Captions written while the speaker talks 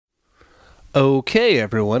Okay,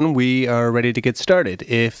 everyone, we are ready to get started.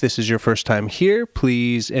 If this is your first time here,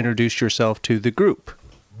 please introduce yourself to the group.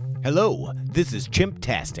 Hello, this is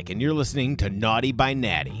Chimptastic, and you're listening to Naughty by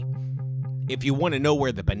Natty. If you want to know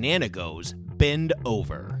where the banana goes, bend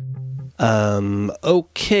over.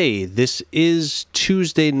 Okay, this is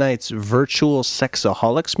Tuesday night's virtual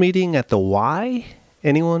Sexaholics meeting at the Y.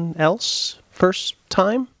 Anyone else? First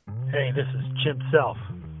time? Hey, this is Chimp Self,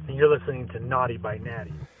 and you're listening to Naughty by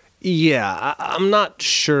Natty. Yeah, I'm not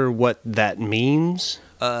sure what that means.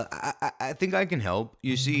 I think I can help.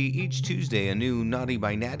 You see, each Tuesday a new Naughty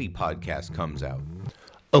by Natty podcast comes out.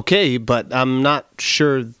 Okay, but I'm not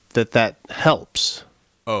sure that helps.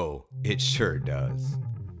 Oh, it sure does.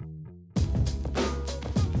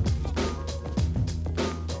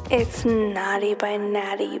 It's Naughty by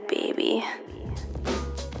Natty, baby.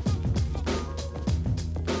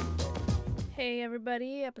 Hey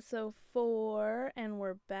everybody, episode 4, and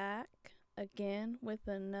we're back again with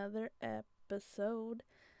another episode.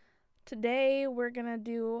 Today we're gonna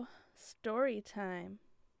do story time.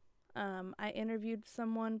 I interviewed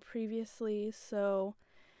someone previously, so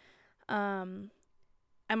I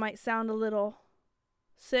might sound a little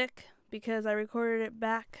sick because I recorded it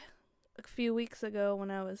back a few weeks ago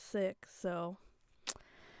when I was sick, so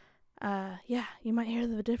yeah, you might hear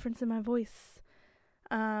the difference in my voice.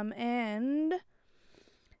 And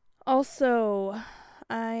also,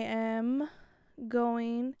 I am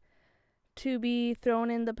going to be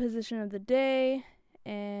thrown in the position of the day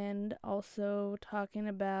and also talking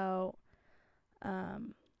about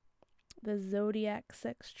the zodiac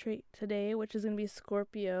sex trait today, which is going to be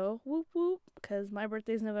Scorpio. Whoop whoop, because my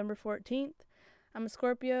birthday is November 14th. I'm a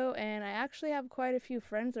Scorpio, and I actually have quite a few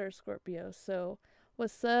friends that are Scorpios, so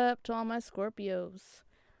what's up to all my Scorpios?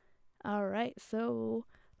 Alright, so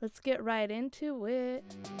let's get right into it.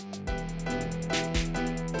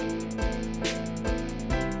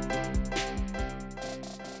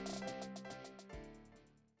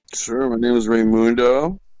 Sure, my name is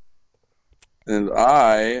Ray-moon-doh, and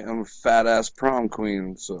I am a fat-ass prom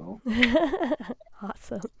queen, so...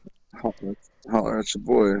 Awesome. Holler at your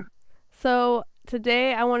boy. So,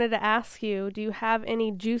 today I wanted to ask you, do you have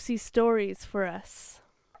any juicy stories for us?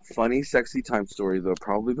 Funny, sexy time story, though.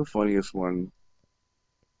 Probably the funniest one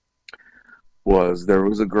was there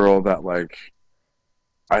was a girl that, like,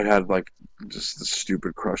 I had, like, just a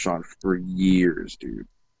stupid crush on for years, dude.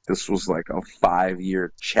 This was, like, a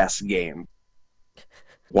 5-year chess game.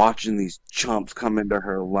 Watching these chumps come into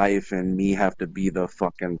her life and me have to be the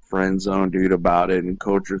fucking friend zone dude about it and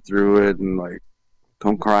coach her through it and, like,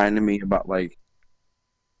 come crying to me about, like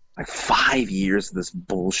 5 years of this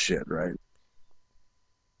bullshit, right?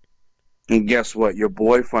 And guess what? Your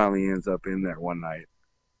boy finally ends up in there one night.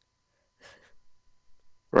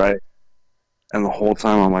 Right? And the whole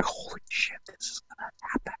time I'm like, holy shit, this is gonna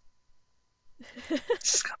happen.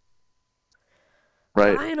 This is gonna...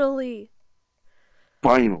 Right?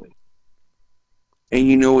 Finally. And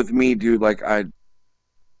you know, with me, dude, like,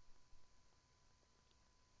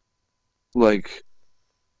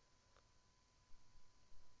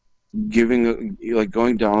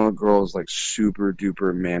 going down on a girl is like super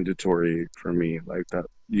duper mandatory for me. Like that,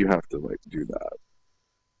 you have to like do that.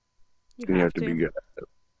 You have to be good at it.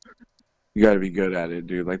 You got to be good at it,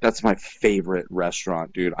 dude. Like that's my favorite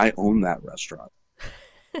restaurant, dude. I own that restaurant.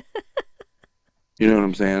 You know what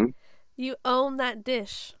I'm saying? You own that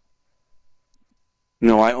dish.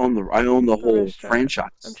 No, I own the whole restaurant. franchise.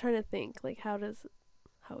 I'm trying to think, like, how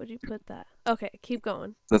would you put that? Okay, keep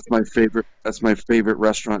going. That's my favorite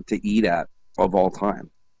restaurant to eat at of all time.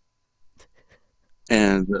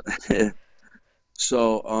 And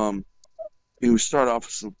so we start off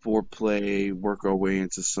with some foreplay, work our way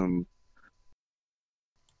into some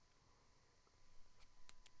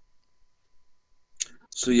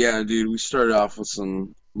So yeah, dude, we started off with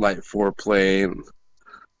some light foreplay and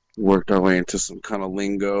worked our way into some kind of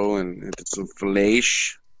lingo and into some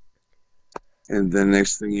fellation. And then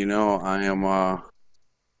next thing you know, I'm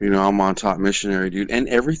on top missionary, dude. And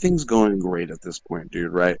everything's going great at this point,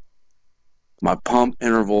 dude, right? My pump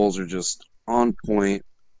intervals are just on point.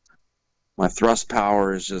 My thrust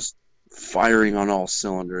power is just firing on all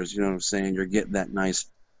cylinders. You know what I'm saying? You're getting that nice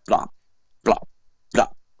blop, blop,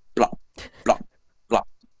 blop, blop, blop, blop,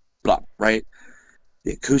 blop, right?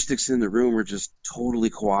 The acoustics in the room are just totally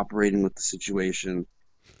cooperating with the situation.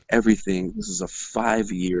 Everything. This is a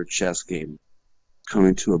 5-year chess game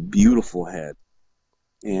coming to a beautiful head.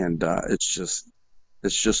 And it's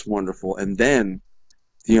just wonderful. And then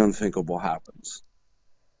the unthinkable happens.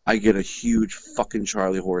 I get a huge fucking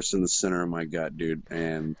Charlie horse in the center of my gut, dude,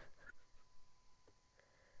 and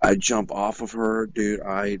I jump off of her, dude.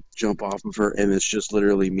 I jump off of her, and it's just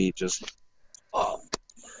literally me just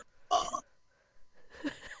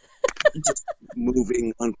just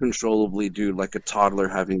moving uncontrollably, dude, like a toddler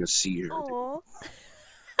having a seizure. Aw.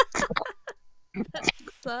 That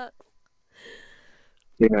sucks.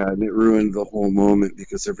 Yeah, and it ruined the whole moment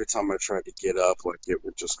because every time I tried to get up, like it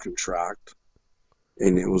would just contract.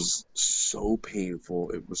 And it was so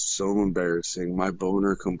painful. It was so embarrassing. My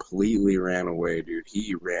boner completely ran away, dude.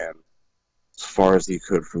 He ran as far as he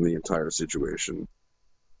could from the entire situation.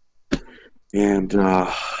 And,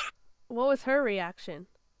 What was her reaction?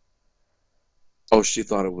 oh, she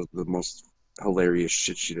thought it was the most hilarious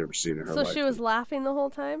shit she'd ever seen in her So life. she was laughing the whole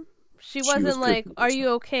time? She She wasn't was like, pissing are you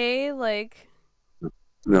herself. okay? Like,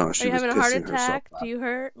 No, are she you was having a heart pissing herself attack? out. Do you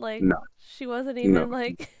hurt? Like, No. she wasn't even No.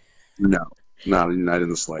 like... No, not in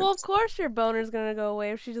the slightest. Well, of course your boner's gonna go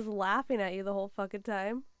away if she's just laughing at you the whole fucking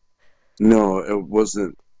time. No, it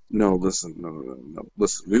wasn't. No, listen, no.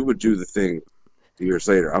 Listen, we would do the thing years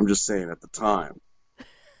later. I'm just saying at the time,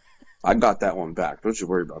 I got that one back. Don't you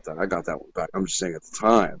worry about that. I got that one back. I'm just saying at the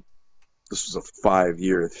time, this was a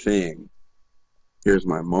 5-year thing. Here's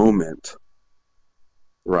my moment,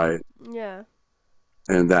 right? Yeah.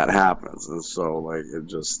 And that happens. And so, like, it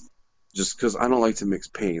just because I don't like to mix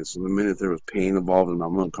pain. So the minute there was pain involved and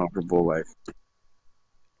I'm uncomfortable, like,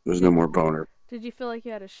 there's no more boner. Did you feel like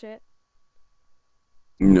you had a shit?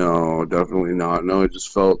 No, definitely not. No, it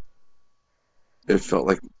felt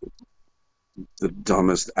like the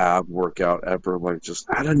dumbest ab workout ever. Like, just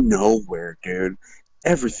out of nowhere, dude.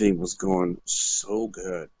 Everything was going so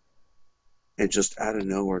good. And just out of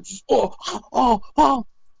nowhere, just, fuck, oh,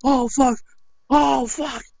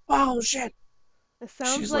 shit. It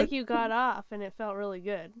sounds She's like like- you got off and it felt really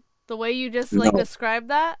good. The way you just, No. like, described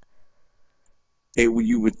that,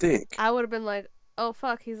 You would think. I would have been like, oh,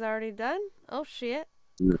 fuck, he's already done? Oh, shit.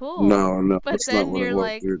 Cool. No, But that's then not what you're it was,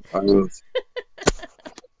 like- dude. I was,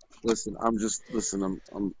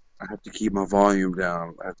 I have to keep my volume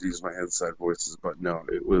down. I have to use my inside voices, but no,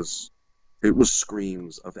 it was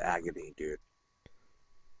screams of agony, dude.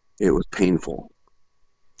 It was painful.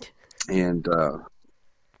 And,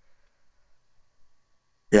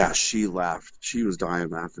 yeah, she laughed. She was dying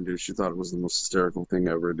laughing, dude. She thought it was the most hysterical thing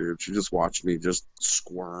ever, dude. She just watched me just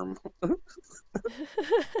squirm.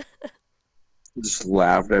 Just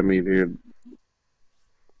laughed at me, dude.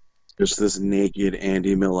 Just this naked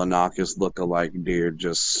Andy Milonakis look-alike dude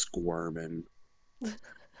just squirming. It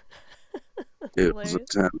was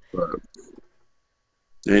Hilarious. intense, but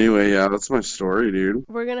anyway, yeah, that's my story, dude.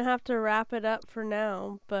 We're gonna have to wrap it up for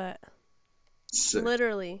now, but Sick.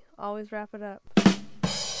 literally, always wrap it up.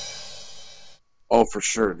 Oh, for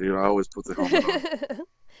sure, dude. I always put the helmet on.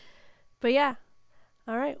 But yeah.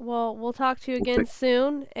 All right. Well, we'll talk to you again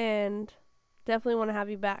soon, and definitely want to have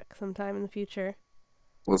you back sometime in the future.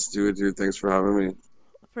 Let's do it, dude. Thanks for having me.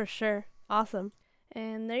 For sure. Awesome.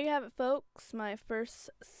 And there you have it, folks. My first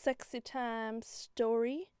sexy time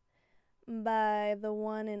story by the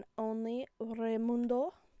one and only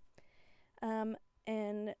Ray-moon-doh.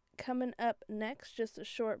 And coming up next, just a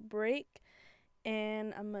short break,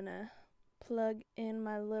 and I'm gonna plug in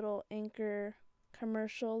my little Anchor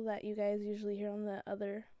commercial that you guys usually hear on the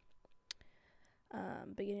other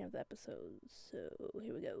beginning of the episode. So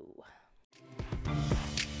here we go.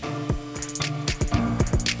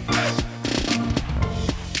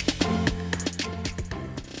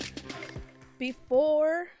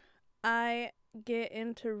 Before I get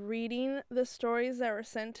into reading the stories that were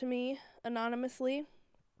sent to me anonymously,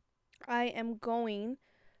 I am going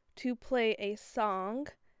to play a song,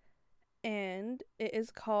 and it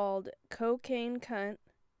is called Cocaine Cunt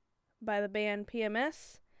by the band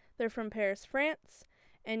PMS. They're from Paris, France,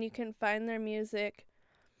 and you can find their music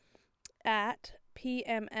at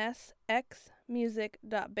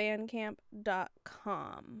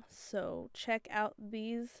pmsxmusic.bandcamp.com. So check out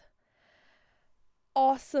these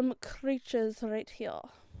awesome creatures right here.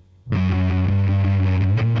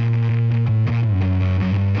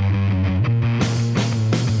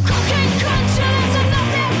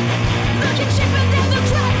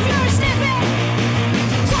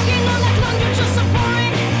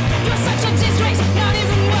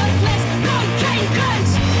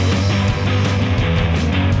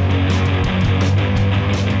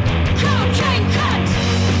 Cocaine cunt,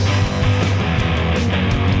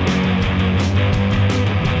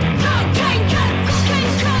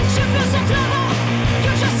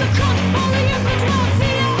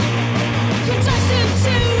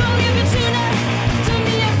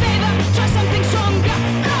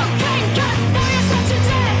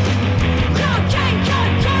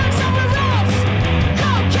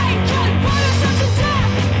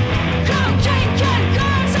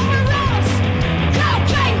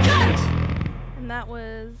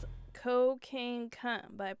 Cocaine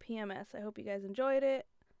Cunt by PMS. I hope you guys enjoyed it,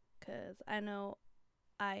 because I know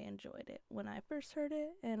I enjoyed it when I first heard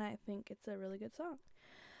it, and I think it's a really good song.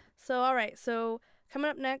 So, alright, so coming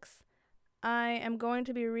up next, I am going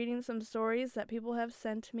to be reading some stories that people have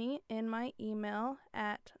sent me in my email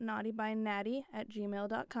at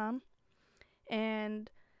naughtybynatty@gmail.com. And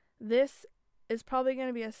this is probably going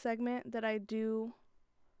to be a segment that I do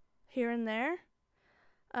here and there.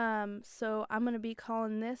 So I'm going to be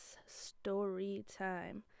calling this Story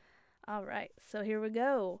Time. Alright, so here we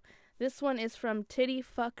go. This one is from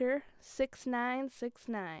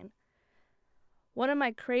Tittyfucker6969. One of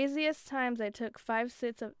my craziest times I took 5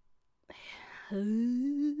 hits of...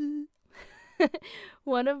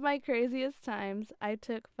 One of my craziest times I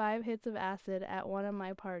took 5 hits of acid at one of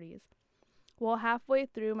my parties. Well, halfway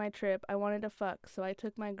through my trip, I wanted to fuck, so I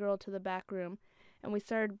took my girl to the back room, and we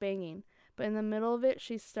started banging. But in the middle of it,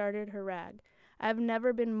 she started her rag. I've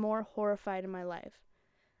never been more horrified in my life.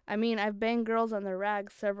 I mean, I've banged girls on their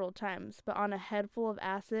rags several times, but on a head full of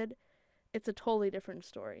acid, it's a totally different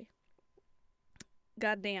story.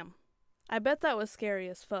 Goddamn. I bet that was scary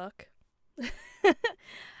as fuck.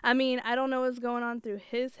 I mean, I don't know what's going on through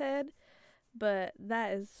his head, but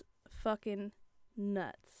that is fucking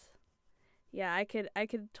nuts. Yeah, I could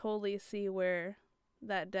totally see where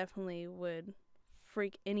that definitely would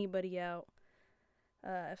freak anybody out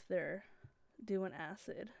if they're doing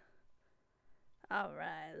acid.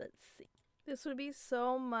 Alright, let's see. This would be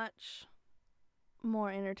so much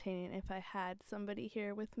more entertaining if I had somebody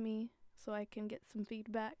here with me so I can get some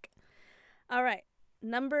feedback. Alright,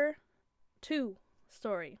 number 2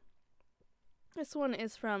 story. This one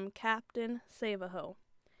is from Captain Save-A-Ho,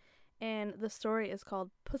 and the story is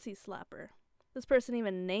called Pussy Slapper. This person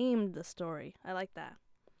even named the story. I like that.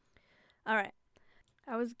 Alright.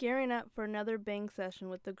 I was gearing up for another bang session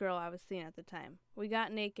with the girl I was seeing at the time. We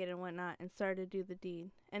got naked and whatnot and started to do the deed,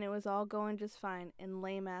 and it was all going just fine and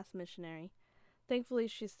lame-ass missionary. Thankfully,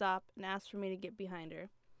 she stopped and asked for me to get behind her.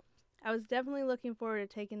 I was definitely looking forward to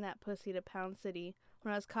taking that pussy to Pound City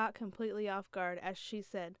when I was caught completely off guard as she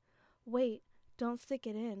said, "Wait, don't stick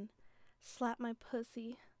it in. Slap my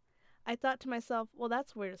pussy." I thought to myself, well,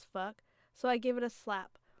 that's weird as fuck. So I give it a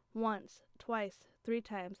slap. Once, twice, 3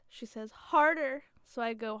 times. She says, "Harder." So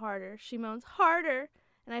I go harder. She moans, "Harder."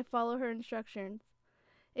 And I follow her instructions.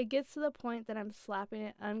 It gets to the point that I'm slapping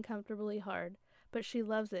it uncomfortably hard. But she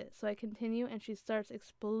loves it. So I continue and she starts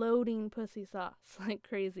exploding pussy sauce like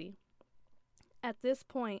crazy. At this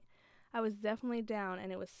point, I was definitely down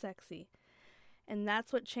and it was sexy. And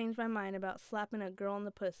that's what changed my mind about slapping a girl in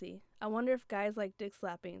the pussy. I wonder if guys like dick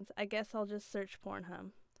slappings. I guess I'll just search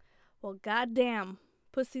Pornhub. Well, goddamn.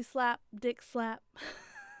 Pussy slap, dick slap.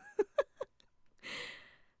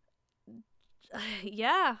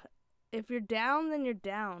 Yeah. If you're down, then you're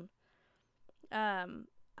down.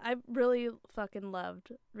 I really fucking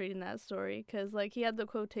loved reading that story because, like, he had the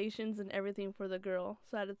quotations and everything for the girl.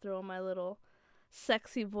 So I had to throw in my little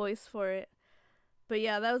sexy voice for it. But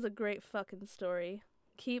yeah, that was a great fucking story.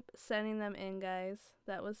 Keep sending them in, guys.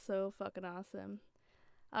 That was so fucking awesome.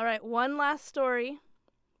 Alright, one last story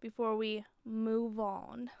before we move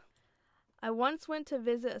on. I once went to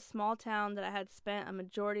visit a small town that I had spent a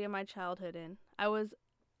majority of my childhood in. I was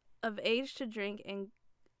of age to drink and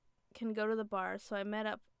can go to the bar, so I met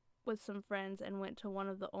up with some friends and went to one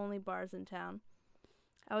of the only bars in town.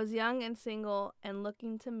 I was young and single and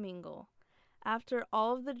looking to mingle. After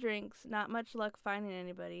all of the drinks, not much luck finding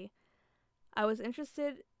anybody. I was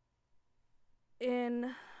interested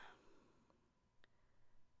in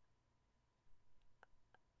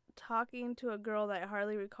talking to a girl that I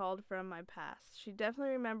hardly recalled from my past. She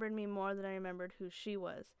definitely remembered me more than I remembered who she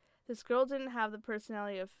was. This girl didn't have the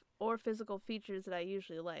personality or physical features that I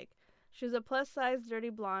usually like. She was a plus-sized,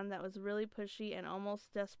 dirty blonde that was really pushy and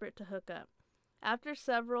almost desperate to hook up. After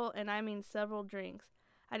several, and I mean several drinks,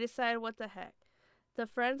 I decided what the heck. The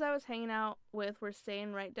friends I was hanging out with were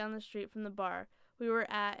staying right down the street from the bar we were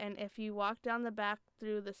at, and if you walked down the back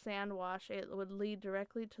through the sand wash, it would lead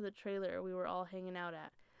directly to the trailer we were all hanging out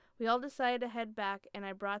at. We all decided to head back, and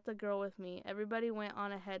I brought the girl with me. Everybody went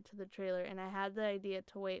on ahead to the trailer, and I had the idea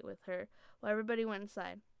to wait with her while everybody went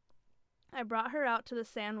inside. I brought her out to the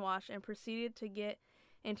sand wash and proceeded to get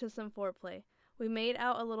into some foreplay. We made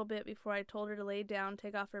out a little bit before I told her to lay down,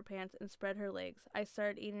 take off her pants, and spread her legs. I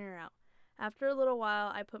started eating her out. After a little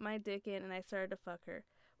while, I put my dick in and I started to fuck her.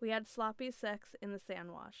 We had sloppy sex in the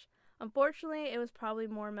sand wash. Unfortunately, it was probably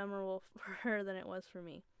more memorable for her than it was for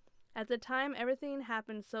me. At the time, everything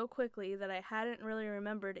happened so quickly that I hadn't really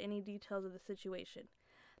remembered any details of the situation.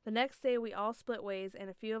 The next day, we all split ways and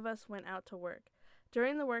a few of us went out to work.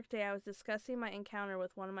 During the workday, I was discussing my encounter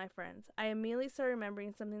with one of my friends. I immediately started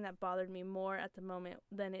remembering something that bothered me more at the moment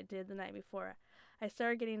than it did the night before. I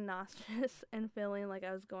started getting nauseous and feeling like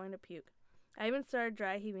I was going to puke. I even started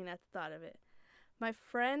dry heaving at the thought of it. My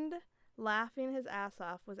friend, laughing his ass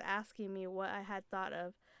off, was asking me what I had thought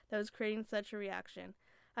of that was creating such a reaction.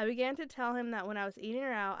 I began to tell him that when I was eating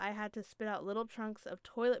her out, I had to spit out little chunks of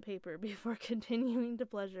toilet paper before continuing to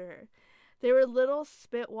pleasure her. They were little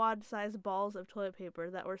spit-wad-sized balls of toilet paper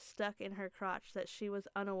that were stuck in her crotch that she was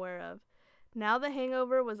unaware of. Now the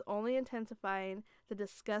hangover was only intensifying the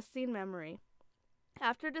disgusting memory.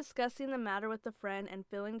 After discussing the matter with a friend and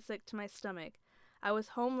feeling sick to my stomach, I was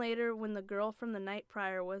home later when the girl from the night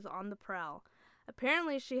prior was on the prowl.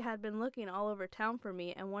 Apparently she had been looking all over town for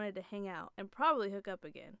me and wanted to hang out and probably hook up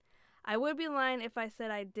again. I would be lying if I said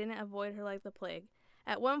I didn't avoid her like the plague.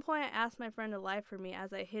 At one point, I asked my friend to lie for me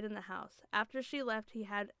as I hid in the house. After she left, he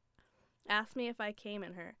had asked me if I came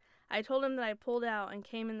in her. I told him that I pulled out and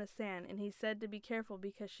came in the sand, and he said to be careful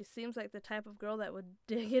because she seems like the type of girl that would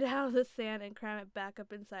dig it out of the sand and cram it back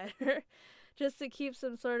up inside her, just to keep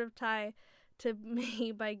some sort of tie to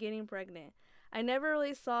me by getting pregnant. I never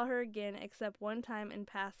really saw her again except one time in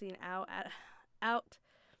passing out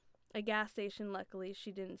a gas station. Luckily,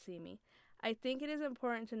 she didn't see me. I think it is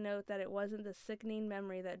important to note that it wasn't the sickening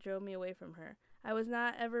memory that drove me away from her. I was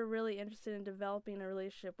not ever really interested in developing a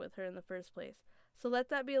relationship with her in the first place. So let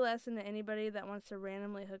that be a lesson to anybody that wants to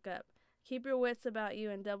randomly hook up. Keep your wits about you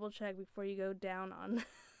and double check before you go down on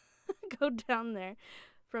go down there.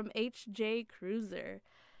 From H.J. Cruiser.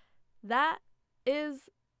 That is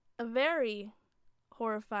a very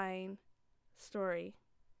horrifying story.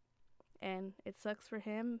 And it sucks for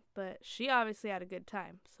him, but she obviously had a good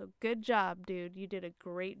time. So good job, dude. You did a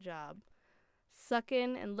great job.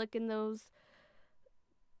 Sucking and licking those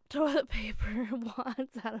toilet paper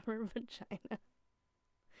wads out of her vagina.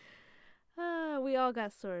 We all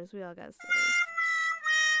got stories.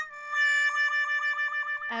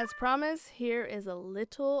 As promised, here is a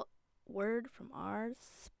little word from our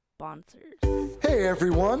sponsors. Hey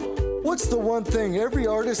everyone! What's the one thing every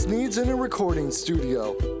artist needs in a recording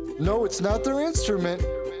studio? No, it's not their instrument,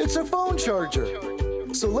 it's a phone charger.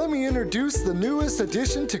 So let me introduce the newest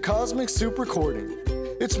addition to Cosmic Soup Recording.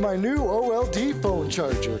 It's my new OLD phone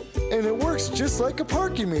charger, and it works just like a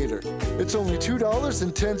parking meter. It's only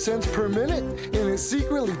 $2.10 per minute, and it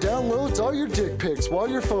secretly downloads all your dick pics while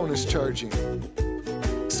your phone is charging.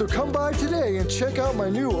 So come by today and check out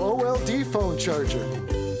my new OLD phone charger.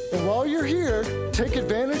 And while you're here, take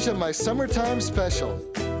advantage of my summertime special.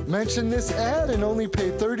 Mention this ad and only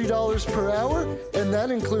pay $30 per hour, and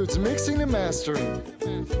that includes mixing and mastering.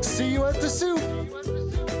 See you at the soup!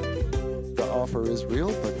 The offer is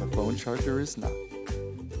real, but the phone charger is not.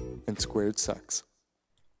 And squared sucks.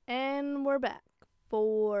 And we're back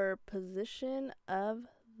for position of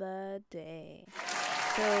the day.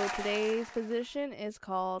 So today's position is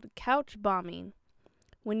called couch bombing.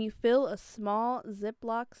 When you fill a small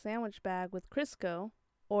Ziploc sandwich bag with Crisco,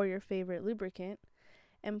 or your favorite lubricant,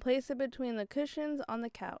 and place it between the cushions on the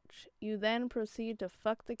couch. You then proceed to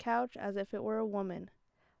fuck the couch as if it were a woman.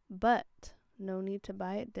 But no need to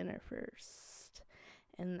buy it dinner first.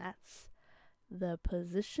 And that's the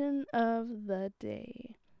position of the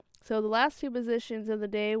day. So the last two positions of the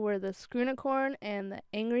day were the Screenicorn and the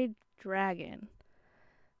Angry Dragon.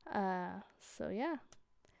 So yeah.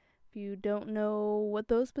 If you don't know what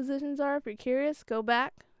those positions are, if you're curious, go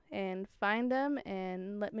back and find them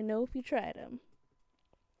and let me know if you tried them.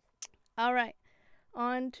 Alright,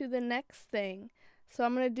 on to the next thing. So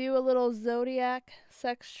I'm going to do a little zodiac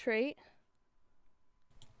sex trait.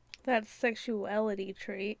 That's sexuality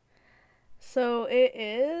trait. So it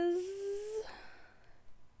is...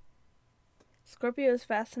 Scorpio is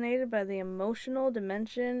fascinated by the emotional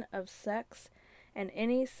dimension of sex and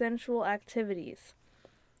any sensual activities.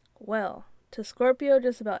 Well, to Scorpio,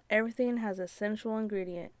 just about everything has a sensual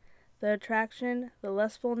ingredient. The attraction, the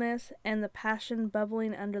lustfulness, and the passion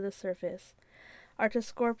bubbling under the surface are to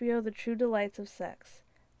Scorpio the true delights of sex.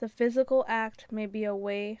 The physical act may be a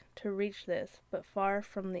way to reach this, but far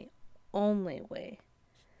from the only way.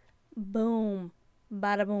 Boom.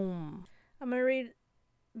 Bada boom. I'm going to read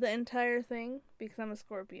the entire thing because I'm a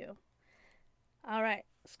Scorpio. Alright,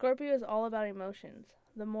 Scorpio is all about emotions.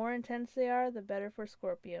 The more intense they are, the better for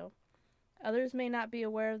Scorpio. Others may not be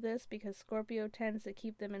aware of this because Scorpio tends to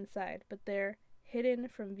keep them inside, but they're hidden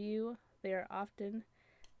from view. They are often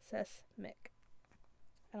seismic.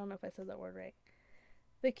 I don't know if I said that word right.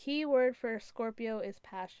 The key word for Scorpio is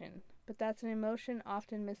passion, but that's an emotion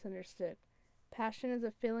often misunderstood. Passion is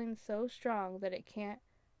a feeling so strong that it can't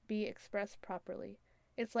be expressed properly.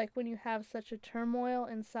 It's like when you have such a turmoil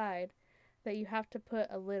inside that you have to put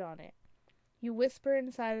a lid on it. You whisper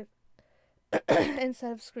instead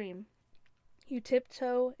of scream. You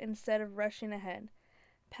tiptoe instead of rushing ahead.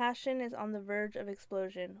 Passion is on the verge of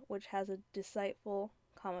explosion, which has a deceitful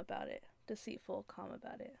calm about it.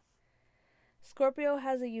 Scorpio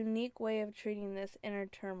has a unique way of treating this inner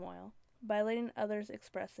turmoil by letting others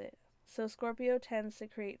express it. So Scorpio tends to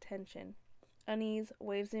create tension, unease,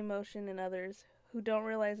 waves of emotion in others who don't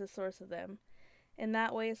realize the source of them. In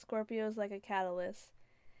that way, Scorpio is like a catalyst,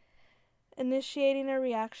 initiating a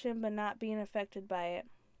reaction but not being affected by it,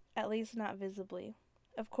 at least not visibly.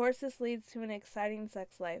 Of course, this leads to an exciting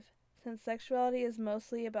sex life, since sexuality is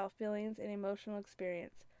mostly about feelings and emotional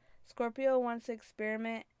experience. Scorpio wants to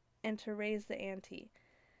experiment and to raise the ante.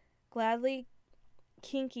 Gladly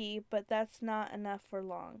kinky, but that's not enough for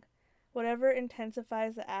long. Whatever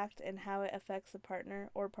intensifies the act and how it affects the partner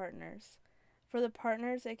or partners. For the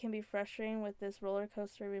partners, it can be frustrating with this roller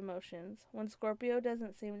coaster of emotions when Scorpio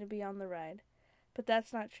doesn't seem to be on the ride. But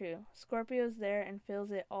that's not true. Scorpio's there and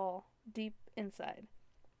feels it all deep inside.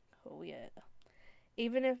 Oh yeah.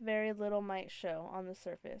 Even if very little might show on the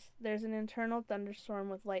surface, there's an internal thunderstorm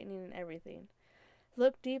with lightning and everything.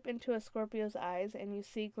 Look deep into a Scorpio's eyes and you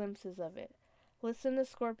see glimpses of it. Listen to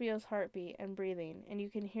Scorpio's heartbeat and breathing, and you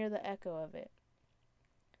can hear the echo of it.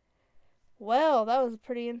 Well, that was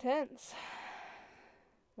pretty intense.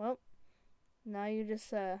 Well, now you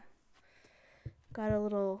just got a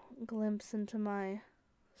little glimpse into my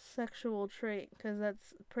sexual trait, because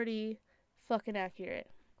that's pretty fucking accurate.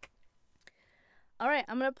 Alright,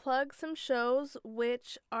 I'm going to plug some shows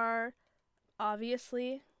which are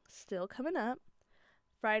obviously still coming up.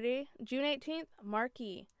 Friday, June 18th,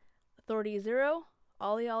 Marquee, Authority Zero,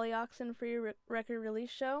 Ollie Ollie Oxen free record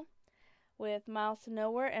release show with Miles to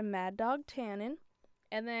Nowhere and Mad Dog Tannen.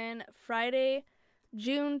 And then Friday,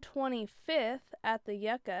 June 25th at the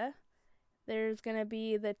Yucca, there's going to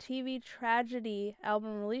be the TV Tragedy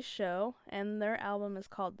album release show, and their album is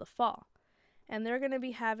called The Fall. And they're going to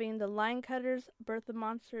be having the Line Cutters, Birth of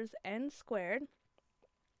Monsters, and Squared.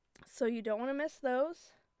 So you don't want to miss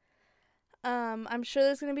those. I'm sure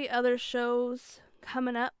there's going to be other shows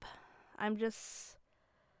coming up. I'm just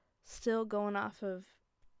still going off of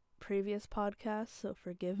previous podcasts, so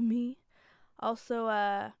forgive me.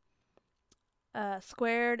 Also,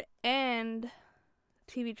 Squared and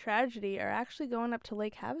TV Tragedy are actually going up to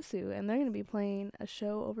Lake Havasu, and they're going to be playing a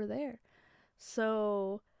show over there.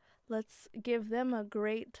 So let's give them a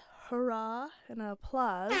great hurrah and an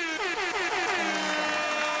applause. And,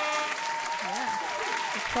 yeah,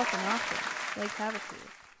 it's fucking awesome. Lake Havasu.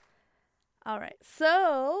 Alright,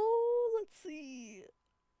 so let's see.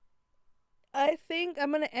 I think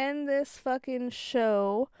I'm going to end this fucking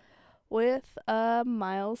show with a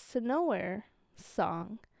Miles to Nowhere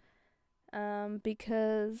song.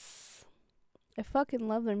 Because I fucking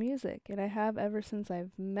love their music, and I have ever since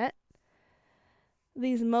I've met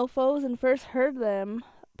these mofos and first heard them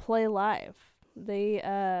play live. They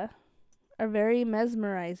are very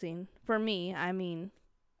mesmerizing for me. I mean,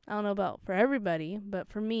 I don't know about for everybody, but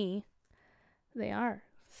for me, they are.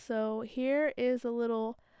 So here is a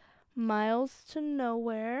little Miles to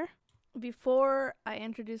Nowhere. Before I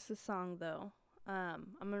introduce the song, though,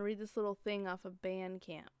 I'm going to read this little thing off of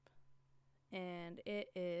Bandcamp. And it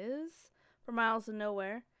is for Miles to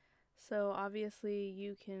Nowhere. So obviously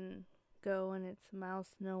you can go and it's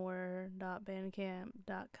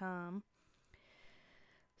milestoNowhere.bandcamp.com.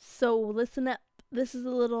 So listen up. This is a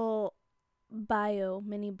little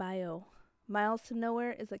mini bio. Miles to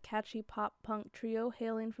Nowhere is a catchy pop-punk trio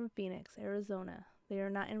hailing from Phoenix, Arizona. They are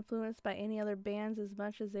not influenced by any other bands as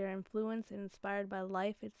much as they are influenced and inspired by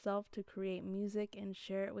life itself to create music and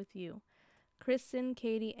share it with you. Kristen,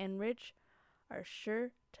 Katie, and Rich are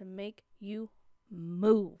sure to make you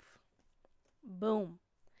move. Boom.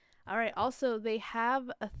 Alright, also they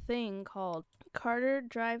have a thing called Carter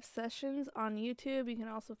Drive Sessions on YouTube. You can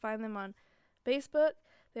also find them on Facebook.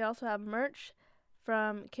 They also have merch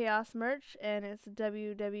from Chaos Merch, and it's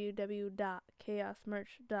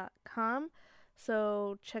www.chaosmerch.com.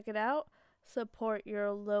 So check it out. Support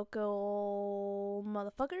your local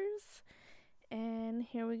motherfuckers. And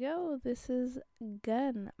here we go. This is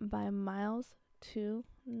Gun by Miles to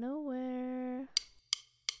Nowhere.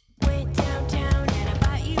 Went downtown and I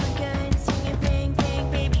bought you a gun.